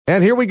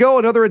And here we go,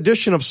 another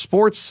edition of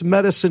Sports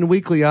Medicine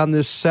Weekly on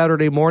this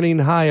Saturday morning.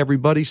 Hi,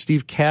 everybody.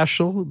 Steve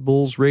Kashul,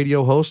 Bulls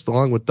radio host,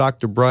 along with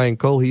Dr. Brian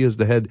Cole. He is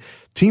the head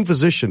team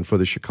physician for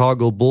the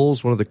Chicago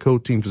Bulls, one of the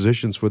co-team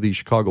physicians for the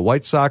Chicago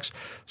White Sox,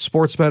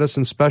 sports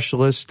medicine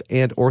specialist,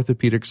 and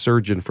orthopedic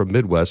surgeon from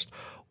Midwest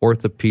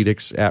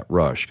Orthopedics at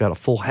Rush. Got a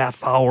full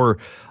half hour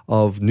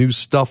of new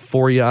stuff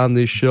for you on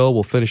this show.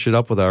 We'll finish it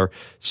up with our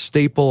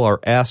staple, our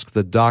Ask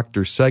the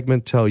Doctor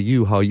segment, tell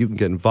you how you can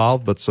get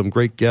involved, but some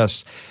great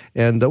guests.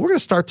 And we're going to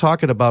start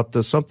talking about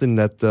something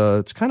that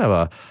it's kind of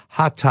a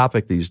hot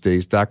topic these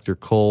days, Dr.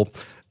 Cole,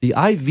 the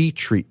IV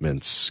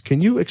treatments.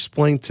 Can you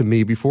explain to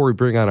me, before we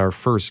bring on our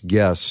first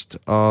guest,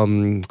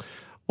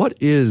 what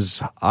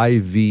is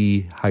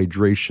IV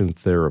hydration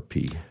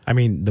therapy? I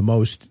mean, the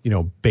most,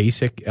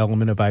 basic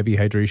element of IV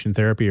hydration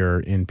therapy are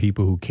in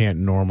people who can't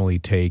normally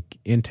take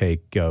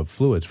intake of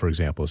fluids, for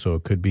example. So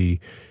it could be,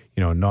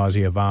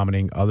 nausea,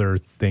 vomiting, other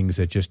things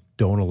that just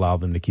don't allow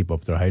them to keep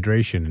up their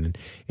hydration.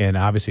 And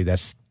obviously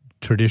that's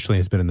traditionally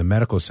has been in the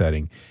medical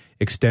setting.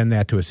 Extend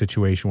that to a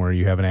situation where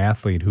you have an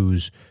athlete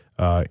who's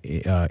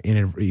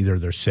either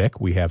they're sick.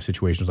 We have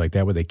situations like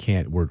that where they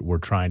can't. We're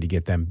trying to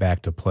get them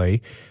back to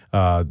play.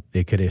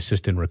 It could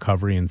assist in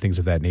recovery and things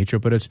of that nature.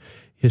 But it's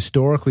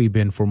historically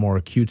been for more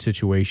acute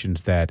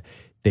situations that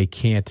they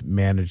can't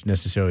manage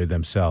necessarily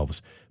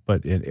themselves.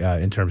 But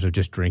in terms of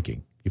just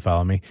drinking, you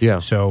follow me? Yeah.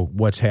 So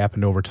what's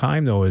happened over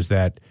time though is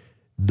that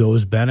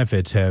those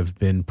benefits have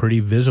been pretty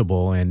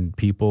visible, and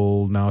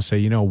people now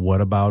say,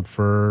 what about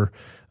for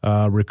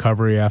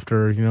recovery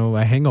after,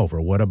 a hangover?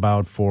 What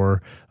about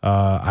for,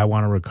 I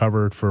want to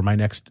recover for my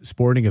next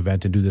sporting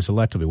event and do this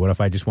electively? What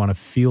if I just want to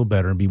feel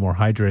better and be more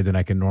hydrated than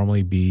I can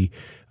normally be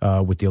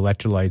with the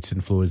electrolytes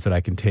and fluids that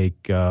I can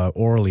take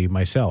orally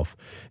myself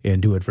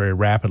and do it very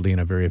rapidly in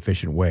a very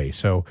efficient way?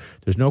 So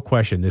there's no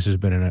question this has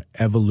been an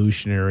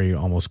evolutionary,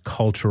 almost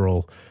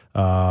cultural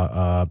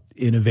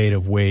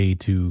innovative way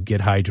to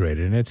get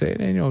hydrated, and it's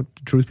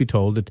truth be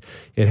told,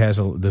 there's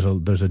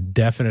a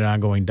definite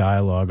ongoing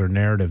dialogue or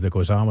narrative that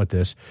goes on with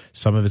this.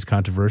 Some of it's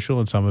controversial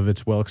and some of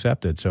it's well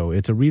accepted. So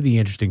it's a really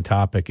interesting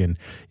topic, and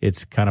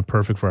it's kind of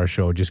perfect for our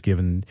show, just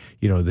given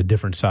the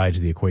different sides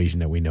of the equation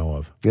that we know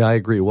of. Yeah, I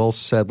agree. Well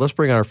said. Let's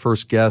bring on our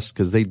first guest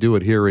because they do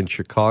it here in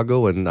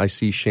Chicago, and I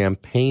see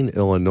Champaign,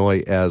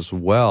 Illinois as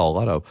well. A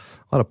lot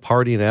of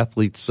partying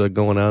athletes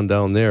going on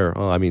down there.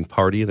 Oh, I mean,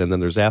 partying, and then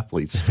there's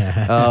athletes.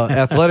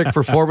 Athletic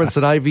performance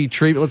and IV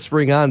treatment. Let's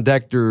bring on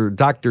Dr.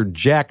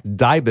 Jack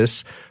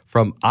Dybis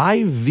from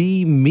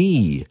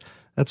IV-Me.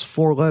 That's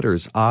 4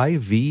 letters,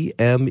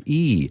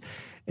 IVME.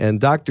 And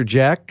Dr.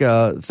 Jack,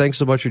 thanks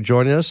so much for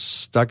joining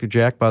us. Dr.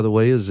 Jack, by the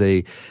way, is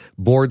a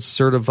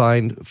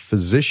board-certified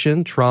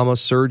physician, trauma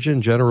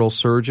surgeon, general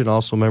surgeon,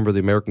 also a member of the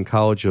American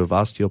College of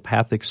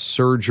Osteopathic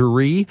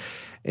Surgery.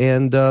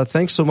 And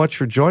thanks so much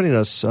for joining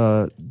us,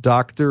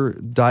 Dr.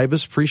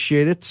 Dybis.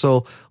 Appreciate it.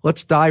 So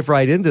let's dive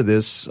right into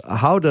this.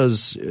 How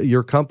does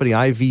your company,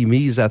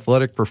 IV-Me's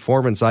Athletic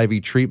Performance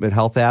IV Treatment,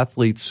 help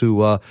athletes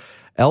who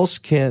else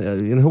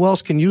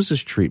can use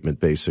this treatment,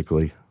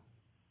 basically?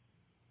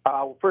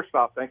 Well, first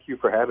off, thank you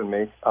for having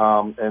me.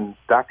 And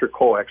Dr.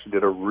 Cole actually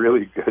did a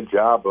really good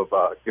job of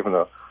giving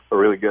a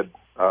really good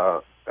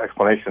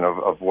explanation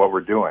of what we're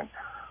doing.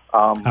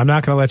 I'm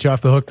not going to let you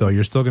off the hook, though.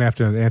 You're still going to have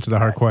to answer the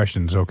hard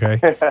questions, okay?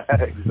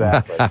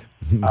 Exactly.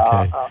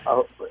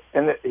 Okay.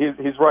 And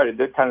he's right. It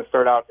did kind of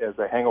start out as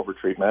a hangover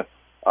treatment.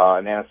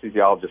 An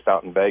anesthesiologist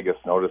out in Vegas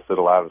noticed that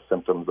a lot of the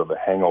symptoms of a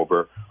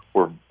hangover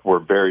were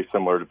very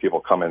similar to people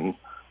coming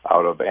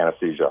out of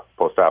anesthesia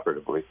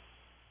postoperatively.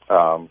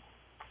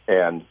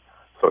 And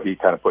so he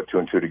kind of put 2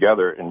 and 2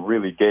 together and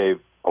really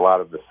gave a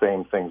lot of the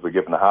same things we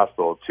give in the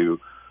hospital to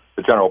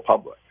the general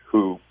public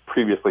who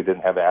previously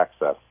didn't have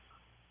access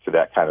to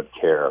that kind of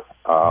care.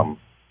 I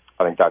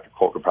think Dr.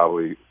 Cole could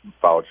probably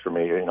vouch for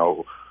me.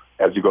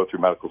 As you go through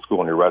medical school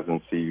and your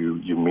residency,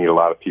 you meet a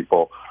lot of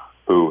people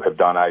who have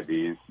done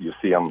IVs. You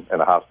see them in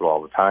the hospital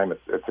all the time.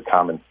 It's a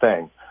common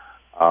thing.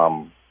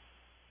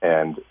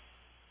 And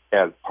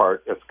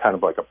it's kind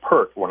of like a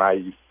perk. When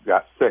I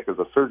got sick as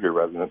a surgery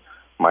resident,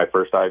 my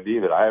first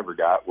IV that I ever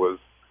got was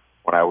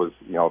when I was,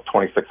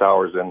 26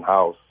 hours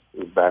in-house. It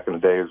was back in the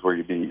days where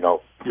you'd be,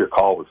 your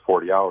call was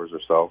 40 hours or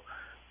so.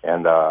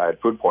 And I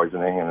had food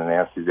poisoning, and an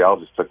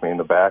anesthesiologist took me in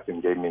the back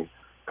and gave me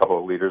a couple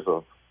of liters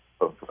of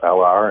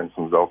LR and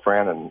some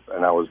Zofran,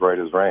 and I was right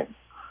as rain.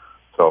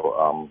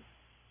 So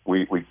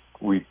we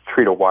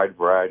treat a wide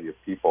variety of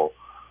people.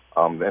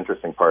 The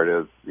interesting part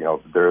is,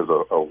 there's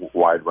a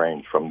wide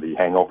range from the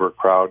hangover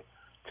crowd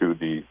to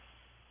the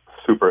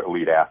super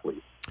elite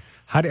athlete.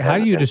 How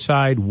do you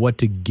decide what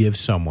to give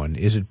someone?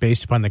 Is it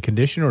based upon the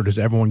condition, or does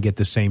everyone get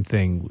the same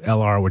thing?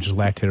 LR, which is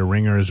lactated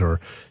ringers, or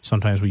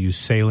sometimes we use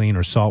saline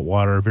or salt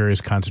water,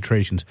 various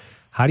concentrations.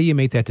 How do you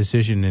make that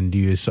decision, and do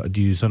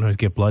you sometimes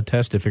get blood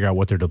tests to figure out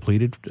what they're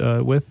depleted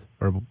with,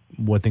 or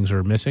what things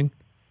are missing?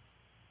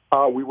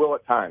 We will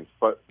at times,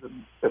 but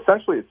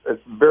essentially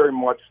it's very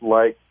much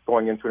like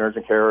going into an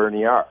urgent care or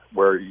an ER,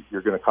 where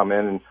you're going to come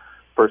in and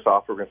first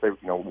off we're going to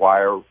say,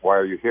 why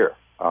are you here?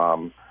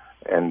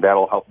 and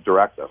that'll help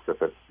direct us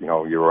if it's,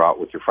 you were out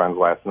with your friends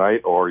last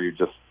night, or you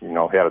just,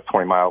 had a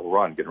 20-mile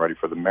run getting ready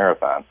for the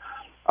marathon.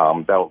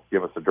 That'll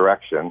give us a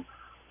direction.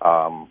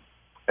 And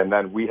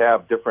then we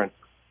have different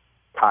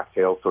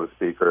cocktails, so to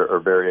speak, or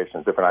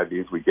variations, different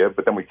IVs we give,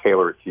 but then we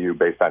tailor it to you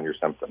based on your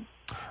symptoms.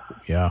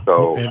 Yeah.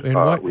 So quick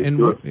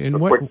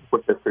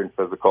history and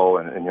physical,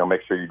 and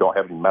make sure you don't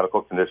have any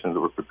medical conditions that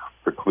would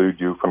preclude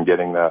you from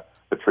getting the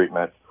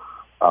treatment.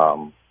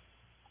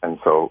 And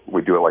so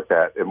we do it like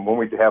that. And when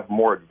we have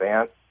more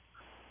advanced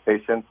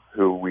patients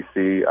who we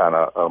see on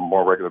a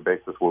more regular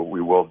basis,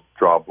 we will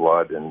draw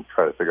blood and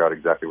try to figure out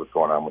exactly what's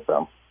going on with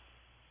them.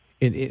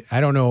 I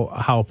don't know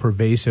how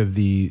pervasive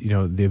the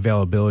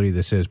availability of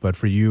this is, but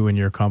for you and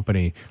your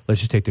company,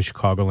 let's just take the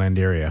Chicagoland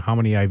area. How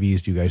many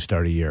IVs do you guys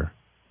start a year?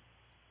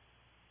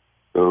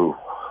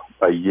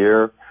 A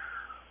year,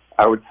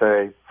 I would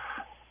say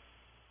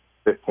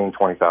 15,000,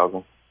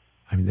 20,000.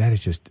 I mean, that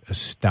is just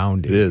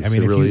astounding. It is. I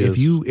mean,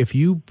 if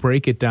you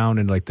break it down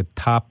in like the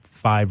top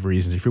 5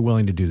 reasons, if you're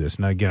willing to do this,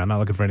 and again, I'm not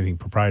looking for anything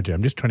proprietary.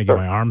 I'm just trying to get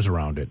my arms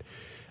around it.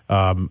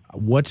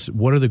 What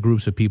are the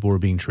groups of people who are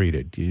being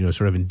treated?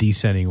 Sort of in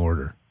descending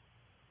order.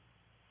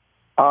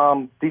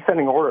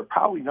 Descending order,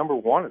 probably number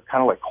one is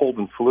kind of like cold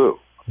and flu.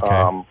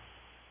 Okay.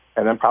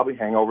 And then probably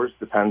hangovers,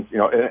 depends,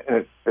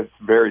 and it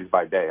varies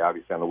by day.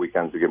 Obviously, on the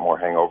weekends, we get more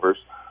hangovers.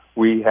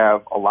 We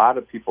have a lot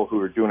of people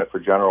who are doing it for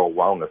general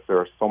wellness. There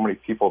are so many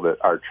people that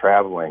are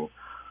traveling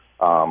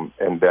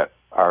and that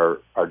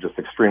are just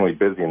extremely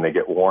busy, and they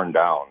get worn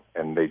down,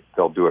 and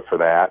they'll do it for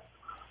that.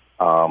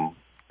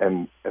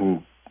 And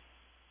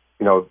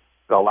a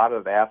lot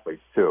of the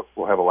athletes, too.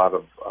 We'll have a lot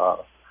of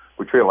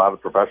we treat a lot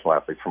of professional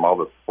athletes from all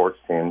the sports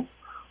teams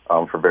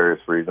for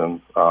various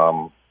reasons.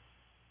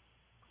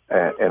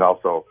 And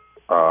also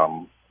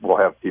we'll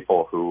have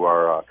people who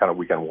are kind of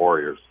weekend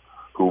warriors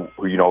who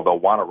they'll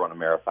want to run a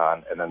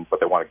marathon,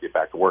 but they want to get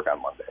back to work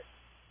on Monday.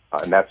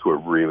 And that's who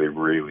it really,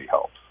 really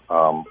helps.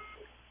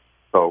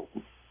 So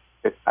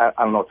I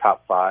don't know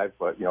top 5,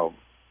 but,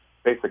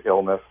 basic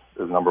illness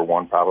is number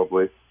 1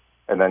 probably.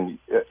 And then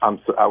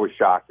I was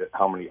shocked at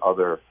how many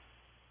other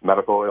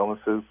medical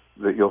illnesses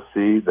that you'll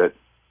see that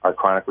are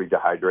chronically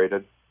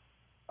dehydrated.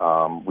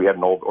 We had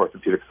an old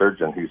orthopedic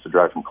surgeon who used to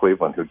drive from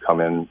Cleveland who'd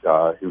come in.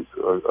 He was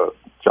a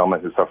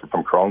gentleman who suffered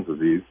from Crohn's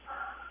disease,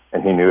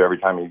 and he knew every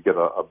time he'd get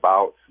a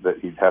bout that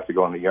he'd have to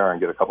go in the ER and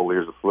get a couple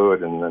liters of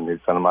fluid, and then they'd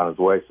send him on his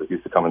way. So he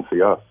used to come and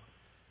see us.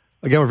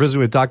 Again, we're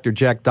visiting with Dr.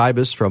 Jack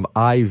Dybis from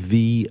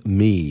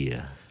IV-Me.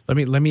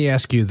 Let me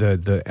ask you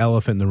the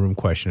elephant in the room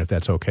question, if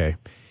that's okay.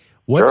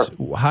 Sure.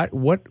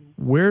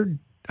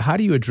 How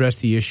do you address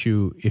the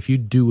issue, if you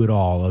do it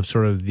all, of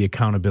sort of the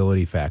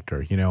accountability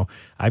factor?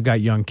 I've got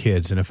young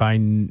kids, and if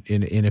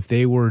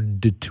they were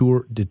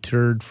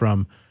deterred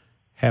from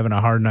having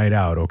a hard night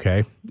out,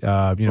 okay,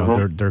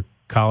 they're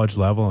college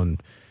level,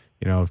 and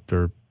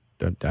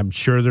I'm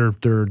sure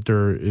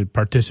they're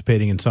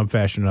participating in some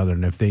fashion or another,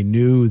 and if they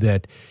knew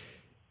that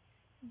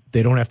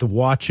they don't have to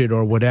watch it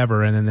or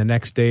whatever, and then the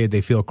next day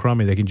they feel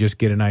crummy, they can just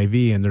get an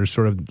IV, and there's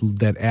sort of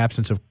that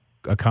absence of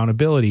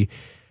accountability.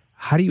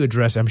 How do you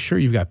address? I'm sure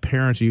you've got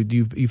parents.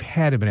 You've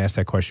had to been asked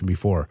that question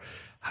before.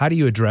 How do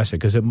you address it?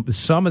 Because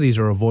some of these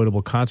are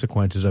avoidable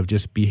consequences of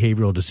just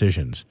behavioral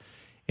decisions,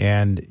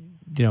 and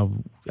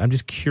I'm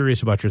just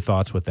curious about your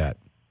thoughts with that.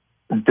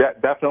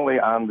 Definitely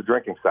on the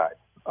drinking side.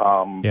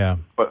 Yeah.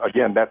 But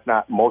again, that's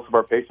not most of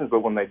our patients. But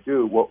when they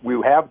do, what we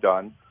have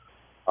done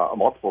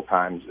multiple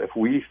times, if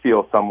we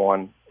feel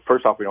someone,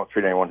 first off, we don't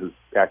treat anyone who's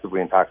actively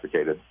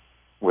intoxicated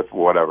with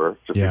whatever,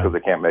 just because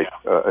they can't make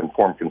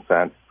informed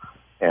consent.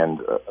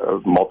 And a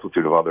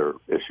multitude of other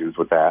issues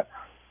with that.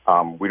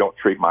 We don't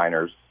treat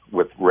minors,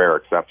 with rare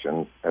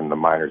exceptions, and the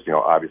minors,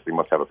 obviously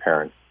must have a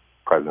parent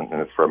present,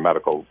 and it's for a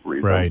medical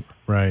reason.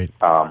 Right.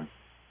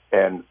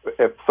 And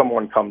if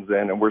someone comes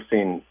in, and we're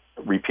seeing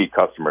repeat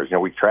customers,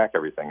 we track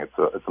everything. It's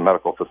a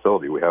medical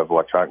facility. We have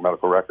electronic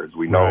medical records.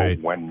 We know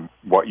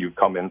what you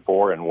come in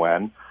for and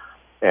when.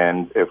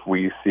 And if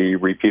we see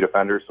repeat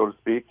offenders, so to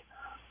speak,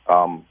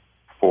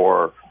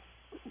 for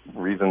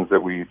reasons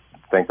that we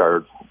think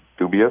are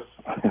dubious,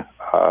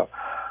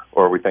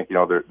 or we think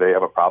they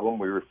have a problem,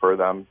 we refer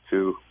them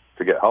to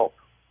get help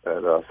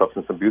at a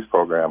substance abuse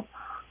program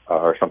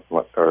or something,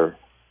 or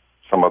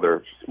some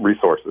other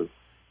resources.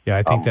 Yeah,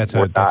 I think that's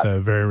a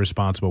very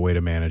responsible way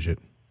to manage it.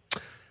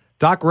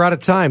 Doc, we're out of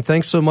time.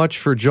 Thanks so much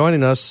for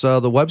joining us. The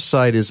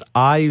website is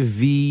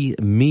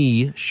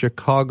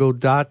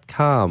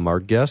ivmechicago.com. Our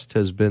guest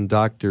has been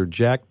Dr.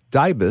 Jack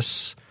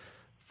Dybis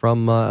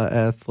from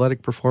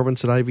Athletic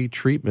Performance and IV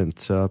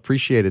Treatment.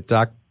 Appreciate it,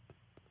 Doc.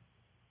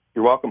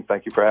 You're welcome.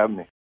 Thank you for having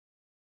me.